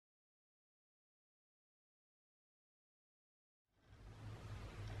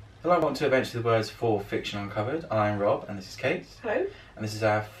Hello, welcome to Eventually the Words for Fiction Uncovered. I'm Rob and this is Kate. Hello. And this is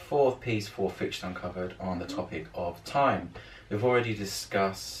our fourth piece for Fiction Uncovered on the topic of time. We've already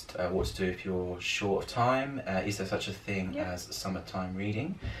discussed what to do if you're short of time. Is there such a thing as summertime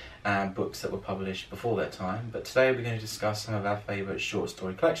reading? And books that were published before that time. But today we're going to discuss some of our favourite short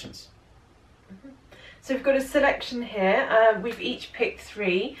story collections. So we've got a selection here. We've each picked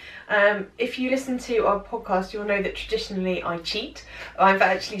three. If you listen to our podcast, you'll know that traditionally I cheat. I've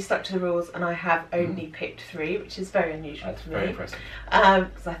actually stuck to the rules and I have only picked three, which is very unusual for me. Very impressive.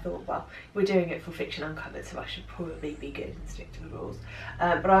 Because I thought, well, we're doing it for Fiction Uncovered, so I should probably be good and stick to the rules.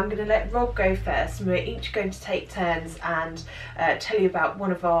 But I'm going to let Rob go first, and we're each going to take turns and tell you about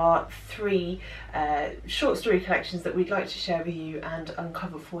one of our three short story collections that we'd like to share with you and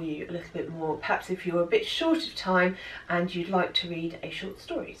uncover for you a little bit more. Perhaps if you're a bit short of time and you'd like to read a short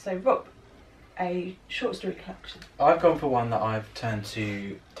story. So Rob, a short story collection. I've gone for one that I've turned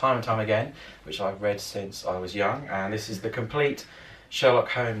to time and time again, which I've read since I was young, and this is the complete Sherlock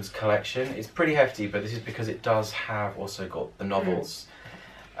Holmes collection. It's pretty hefty, but this is because it does have also got the novels.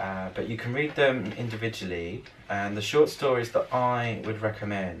 But you can read them individually, and the short stories that I would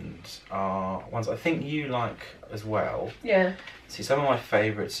recommend are ones I think you like as well. Yeah. See, some of my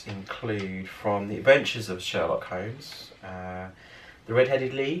favourites include From the Adventures of Sherlock Holmes, The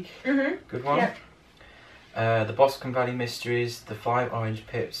Red-Headed League, good one. Yeah. The Boscombe Valley Mysteries, The Five Orange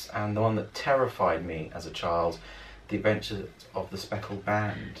Pips, and the one that terrified me as a child, The Adventures of the Speckled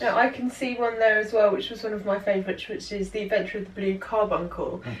Band. Now I can see one there as well, which was one of my favourites, which is The Adventure of the Blue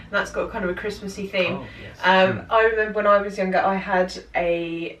Carbuncle. And that's got kind of a Christmassy theme. Oh, yes. I remember when I was younger I had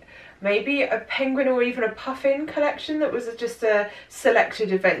maybe a penguin or even a puffin collection that was just a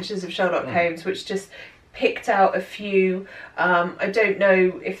selected adventures of Sherlock Holmes, which just picked out a few. I don't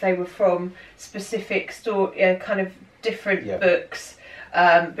know if they were from specific kind of different books.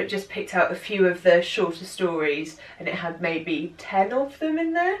 But just picked out a few of the shorter stories, and it had maybe 10 of them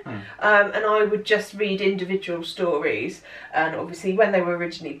in there. And I would just read individual stories, and obviously when they were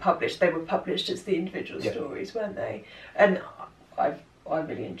originally published, they were published as the individual stories, weren't they? And I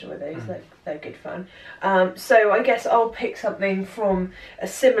really enjoy those. They're good fun. So I guess I'll pick something from a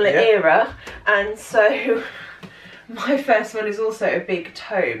similar era, and so my first one is also a big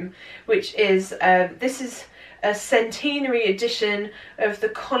tome, which is this is a centenary edition of the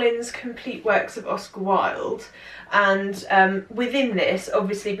Collins Complete Works of Oscar Wilde, and within this,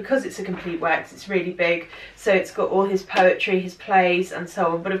 obviously because it's a complete works, it's really big, so it's got all his poetry, his plays and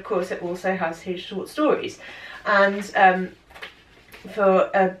so on, but of course it also has his short stories. And for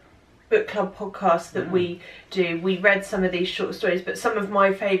a book club podcast that we do, we read some of these short stories, but some of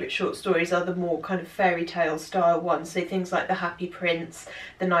my favourite short stories are the more kind of fairy tale style ones, so things like The Happy Prince,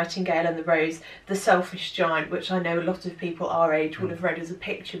 The Nightingale and the Rose, The Selfish Giant, which I know a lot of people our age would have read as a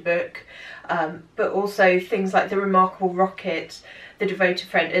picture book, but also things like The Remarkable Rocket, The Devoted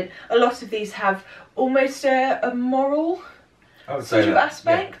Friend, and a lot of these have almost a moral sort of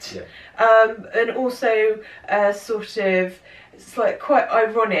aspect, and also a sort of, it's like quite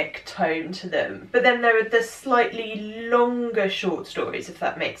ironic tone to them. But then there are the slightly longer short stories, if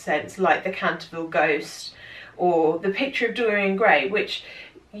that makes sense, like The Canterville Ghost or The Picture of Dorian Gray, which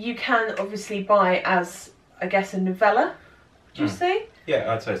you can obviously buy as, I guess, a novella, do you say?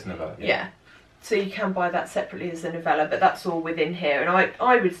 Yeah, I'd say it's a novella. Yeah. So you can buy that separately as a novella, but that's all within here, and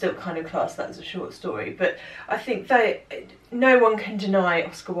I would still kind of class that as a short story. But I think that no one can deny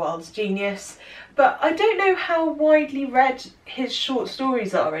Oscar Wilde's genius, but I don't know how widely read his short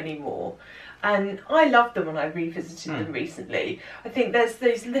stories are anymore, and I loved them when I revisited them recently. I think there's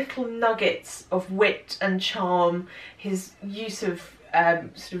those little nuggets of wit and charm. His use of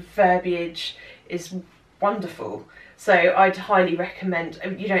sort of verbiage is wonderful. So I'd highly recommend.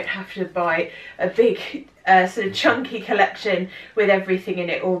 You don't have to buy a big sort of chunky collection with everything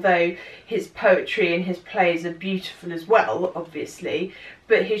in it, although his poetry and his plays are beautiful as well, obviously,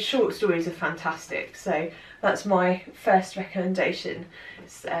 but his short stories are fantastic. So that's my first recommendation.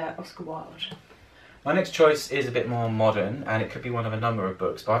 It's Oscar Wilde. My next choice is a bit more modern, and it could be one of a number of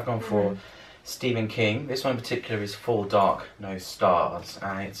books, but I've gone for Stephen King. This one in particular is Full Dark, No Stars,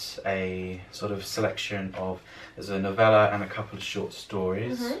 and it's a sort of selection of, there's a novella and a couple of short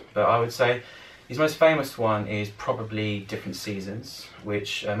stories, but I would say his most famous one is probably Different Seasons,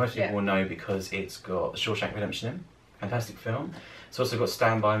 which most people will know because it's got The Shawshank Redemption in, fantastic film. It's also got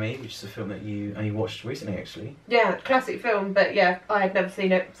Stand By Me, which is a film that you only watched recently, actually. Yeah, classic film, but yeah, I had never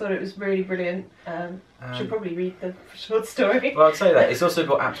seen it, thought it was really brilliant. Should probably read the short story. Well, I'd say that. It's also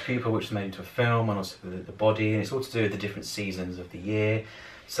got Apt Pupil, which is made into a film, and also The Body, and it's all to do with the different seasons of the year.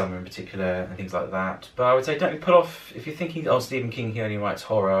 Summer in particular, and things like that. But I would say don't be put off if you're thinking, oh, Stephen King, he only writes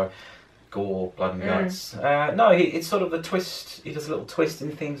horror, gore, blood and guts. No, it's sort of the twist. He does a little twist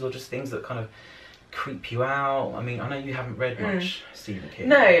in things, or just things that kind of creep you out. I mean, I know you haven't read much Stephen King.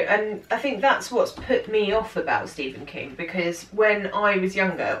 No, and I think that's what's put me off about Stephen King, because when I was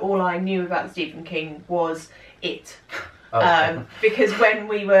younger, all I knew about Stephen King was It. Because when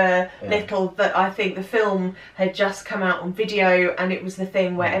we were little, that I think the film had just come out on video, and it was the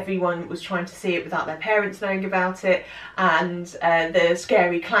thing where everyone was trying to see it without their parents knowing about it, and the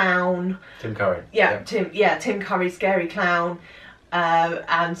scary clown, Tim Curry. Tim Curry's Scary Clown,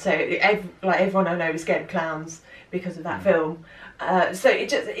 and so everyone I know is scared of clowns because of that film. So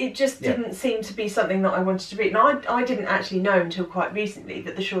it just didn't seem to be something that I wanted to read. And I didn't actually know until quite recently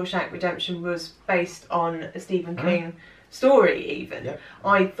that The Shawshank Redemption was based on a Stephen King story even. Yep.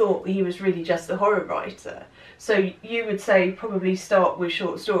 I thought he was really just a horror writer. So you would say probably start with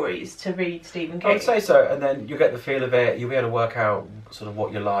short stories to read Stephen King? I'd say so, and then you'll get the feel of it, you'll be able to work out sort of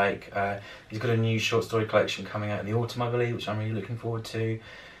what you like. He's got a new short story collection coming out in the autumn, I believe, which I'm really looking forward to.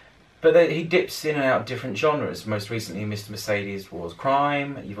 But then he dips in and out of different genres. Most recently, Mr. Mercedes was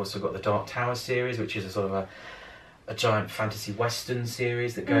crime. You've also got the Dark Tower series, which is a sort of a giant fantasy western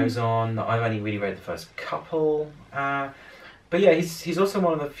series that goes on. I've only really read the first couple. But yeah, he's also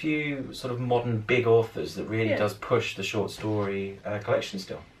one of the few sort of modern big authors that really does push the short story collection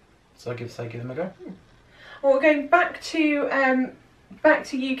still. So I say give them a go. Well, we're going back to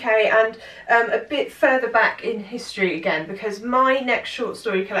UK and a bit further back in history again, because my next short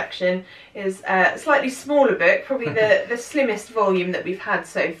story collection is a slightly smaller book, probably the slimmest volume that we've had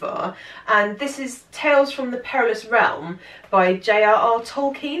so far, and this is Tales from the Perilous Realm by J.R.R.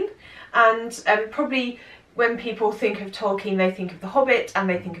 Tolkien. And probably when people think of Tolkien, they think of The Hobbit and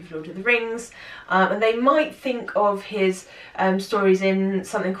they think of Lord of the Rings, and they might think of his stories in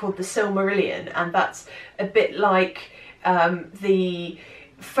something called the Silmarillion, and that's a bit like the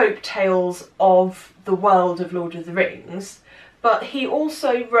folk tales of the world of Lord of the Rings. But he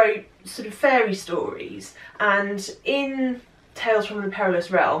also wrote sort of fairy stories, and in Tales from the Perilous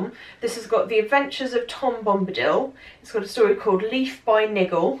Realm, this has got the adventures of Tom Bombadil. It's got a story called Leaf by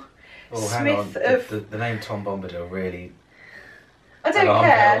Niggle. Oh, hang on. The name Tom Bombadil really... I don't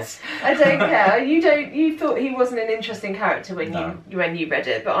care. I don't care. You thought he wasn't an interesting character when you read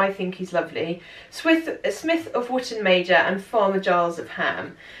it, but I think he's lovely. Smith of Wootton Major and Farmer Giles of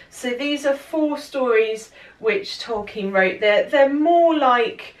Ham. So these are 4 stories which Tolkien wrote. They're more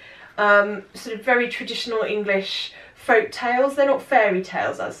like sort of very traditional English folk tales. They're not fairy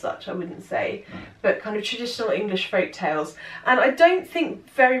tales as such, I wouldn't say, but kind of traditional English folk tales. And I don't think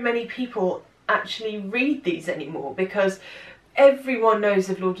very many people actually read these anymore, because everyone knows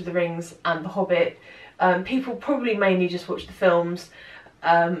of Lord of the Rings and The Hobbit. People probably mainly just watch the films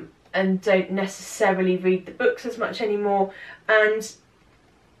and don't necessarily read the books as much anymore. And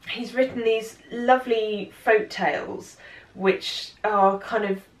he's written these lovely folk tales which are kind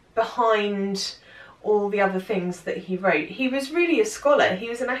of behind all the other things that he wrote. He was really a scholar, he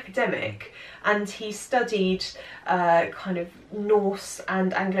was an academic, and he studied kind of Norse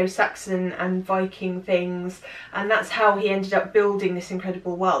and Anglo-Saxon and Viking things, and that's how he ended up building this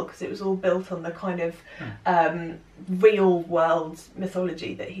incredible world, because it was all built on the kind of real world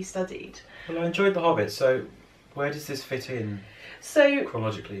mythology that he studied. Well, I enjoyed The Hobbit, so where does this fit in? So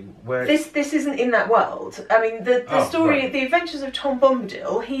chronologically, this isn't in that world. I mean, the story, The Adventures of Tom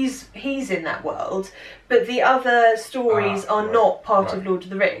Bombadil, he's in that world, but the other stories are not part of Lord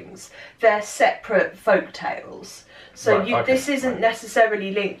of the Rings. They're separate folk tales. So this isn't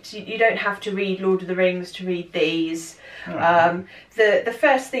necessarily linked. You don't have to read Lord of the Rings to read these. The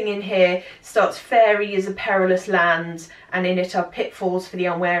first thing in here starts, fairy is a perilous land, and in it are pitfalls for the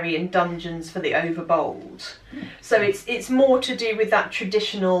unwary and dungeons for the overbold. So it's more to do with that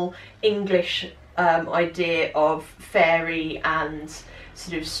traditional English idea of fairy and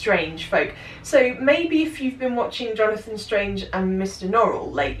sort of strange folk. So maybe if you've been watching Jonathan Strange and Mr.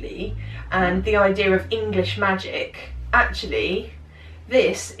 Norrell lately, and the idea of English magic, actually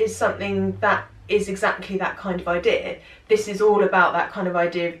this is something that is exactly that kind of idea. This is all about that kind of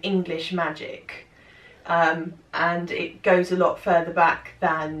idea of English magic, and it goes a lot further back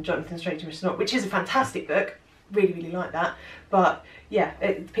than Jonathan Strange and Mr. Norrell, which is a fantastic book. Really like that. But yeah,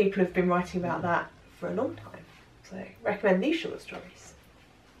 people have been writing about that for a long time. So recommend these short stories.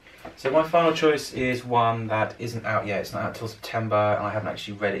 So my final choice is one that isn't out yet. It's not out till September, and I haven't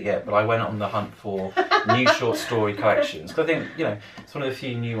actually read it yet. But I went on the hunt for new short story collections, because I think, you know, it's one of the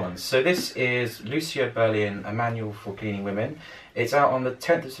few new ones. So this is Lucia Berlin, A Manual for Cleaning Women. It's out on the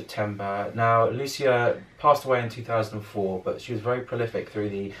 10th of September. Now, Lucia passed away in 2004, but she was very prolific through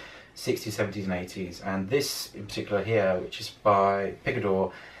the 60s, 70s and 80s. And this in particular here, which is by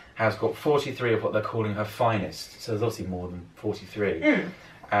Picador, has got 43 of what they're calling her finest. So there's obviously more than 43.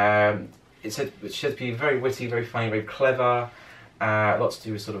 It's she has been very witty, very funny, very clever. Lots to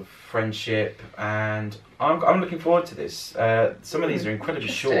do with sort of friendship, and I'm looking forward to this. Some of these are incredibly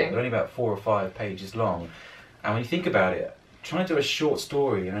short; they're only about 4 or 5 pages long. And when you think about it, trying to do a short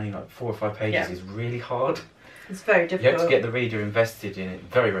story in only like 4 or 5 pages is really hard. It's very difficult. You have to get the reader invested in it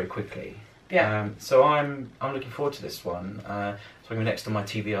very, very quickly. Yeah. So I'm looking forward to this one. It's going to be next on my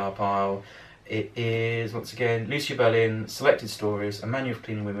TBR pile. It is, once again, Lucia Berlin, Selected Stories, A Manual for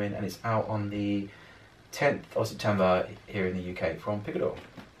Cleaning Women, and it's out on the 10th of September here in the UK from Picador.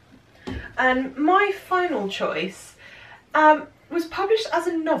 And my final choice was published as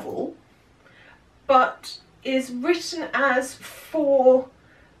a novel, but is written as 4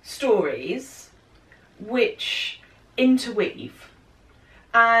 stories which interweave.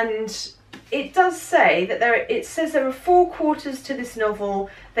 And it does say that it says there are 4 quarters to this novel.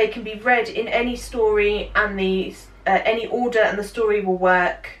 They can be read in any story and any order, and the story will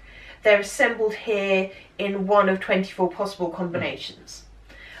work. They're assembled here in one of 24 possible combinations.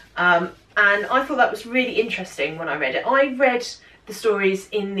 And I thought that was really interesting when I read it. I read the stories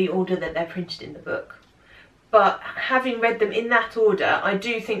in the order that they're printed in the book. But having read them in that order, I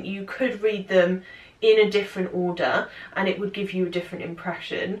do think you could read them in a different order and it would give you a different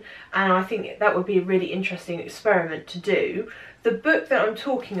impression, and I think that would be a really interesting experiment to do. The book that I'm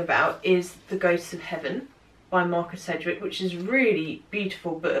talking about is The Ghosts of Heaven by Marcus Sedgwick, which is a really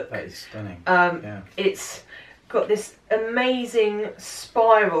beautiful book. That is stunning. It's got this amazing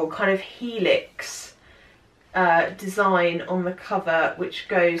spiral kind of helix design on the cover, which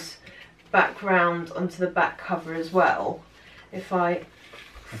goes back round onto the back cover as well. If I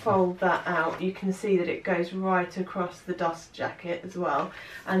fold that out, you can see that it goes right across the dust jacket as well,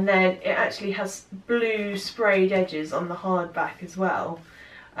 and then it actually has blue sprayed edges on the hardback as well.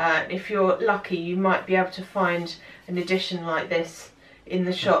 If you're lucky, you might be able to find an edition like this in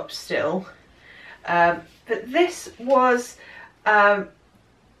the shop still. But this was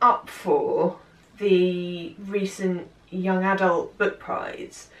up for the recent Young Adult Book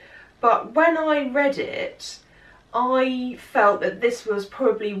Prize, but when I read it, I felt that this was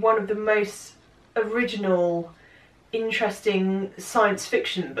probably one of the most original, interesting science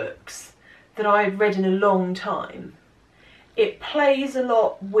fiction books that I've read in a long time. It plays a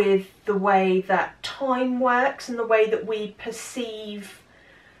lot with the way that time works and the way that we perceive,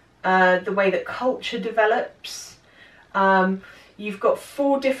 the way that culture develops. You've got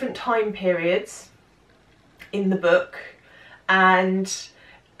 4 different time periods in the book, and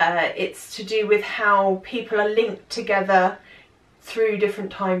it's to do with how people are linked together through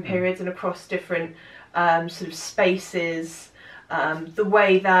different time periods and across different sort of spaces. The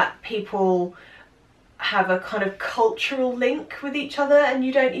way that people have a kind of cultural link with each other and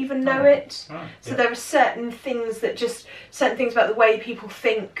you don't even know it. So there are certain things about the way people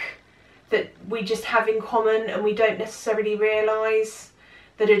think that we just have in common and we don't necessarily realise,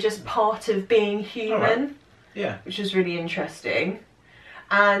 that are just part of being human. Which is really interesting.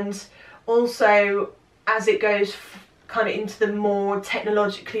 And also, as it goes kind of into the more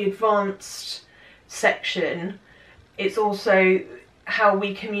technologically advanced section, it's also how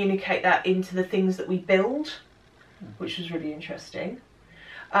we communicate that into the things that we build, which was really interesting.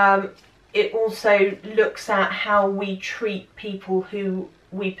 It also looks at how we treat people who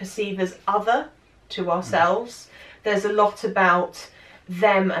we perceive as other to ourselves. There's a lot about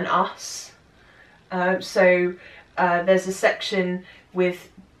them and us. So there's a section with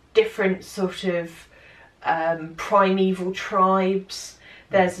different sort of primeval tribes.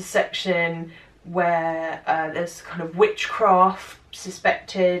 There's a section where there's kind of witchcraft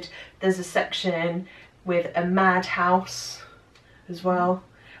suspected. There's a section with a madhouse as well,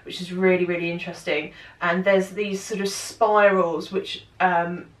 which is really, really interesting. And there's these sort of spirals which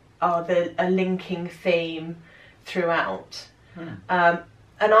are a linking theme throughout.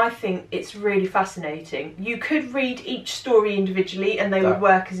 And I think it's really fascinating. You could read each story individually and they would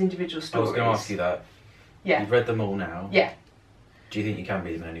work as individual stories. I was going to ask you that. Yeah. You've read them all now. Yeah. Do you think you can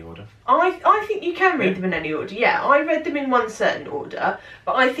read them in any order? I think you can read them in any order, yeah. I read them in one certain order,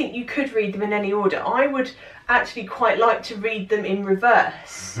 but I think you could read them in any order. I would actually quite like to read them in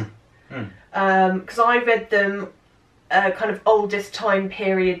reverse. Because I read them kind of oldest time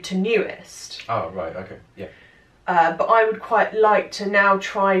period to newest. Oh, right, okay, yeah. But I would quite like to now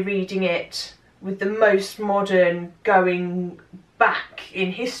try reading it with the most modern, going back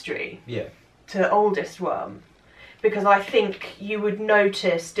in history to the oldest one, because I think you would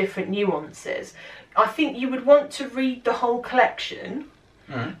notice different nuances. I think you would want to read the whole collection,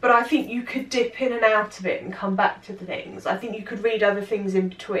 but I think you could dip in and out of it and come back to the things. I think you could read other things in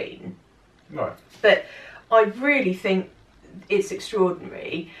between. Right. But I really think it's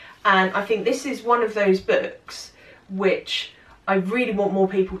extraordinary, and I think this is one of those books which I really want more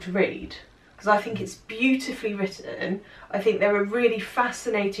people to read, because I think it's beautifully written. I think there are really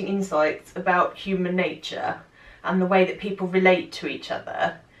fascinating insights about human nature and the way that people relate to each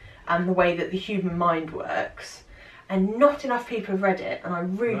other and the way that the human mind works, and not enough people have read it, and I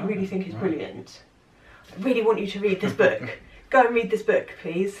really think it's brilliant. I really want you to read this book. Go and read this book,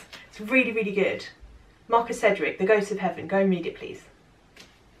 please. It's really good. Marcus Sedgwick, The Ghosts of Heaven. Go and read it, please.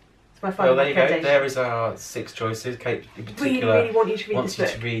 It's my final recommendation. Well, there you go. recommendation. There is our 6 choices. Kate, in particular, really want you to read this book.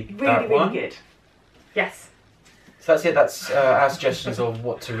 wants you to read really that one. good. Yes. So that's it. That's our suggestions of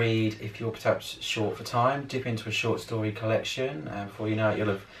what to read if you're perhaps short for time. Dip into a short story collection, and before you know it, you'll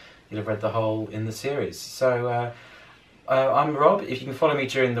have read the whole in the series. So I'm Rob. If you can follow me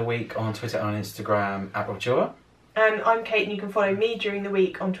during the week on Twitter and on Instagram at Rob Chilver. And I'm Kate, and you can follow me during the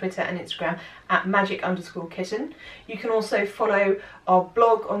week on Twitter and Instagram at magic_kitten. You can also follow our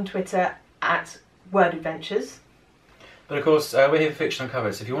blog on Twitter at Word Adventures. But of course, we're here for Fiction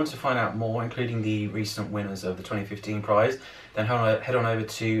Uncovered, so if you want to find out more, including the recent winners of the 2015 prize, then head on over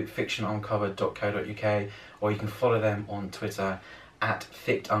to fictionuncovered.co.uk, or you can follow them on Twitter at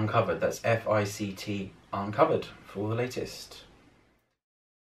fictuncovered. That's FICT Uncovered for all the latest.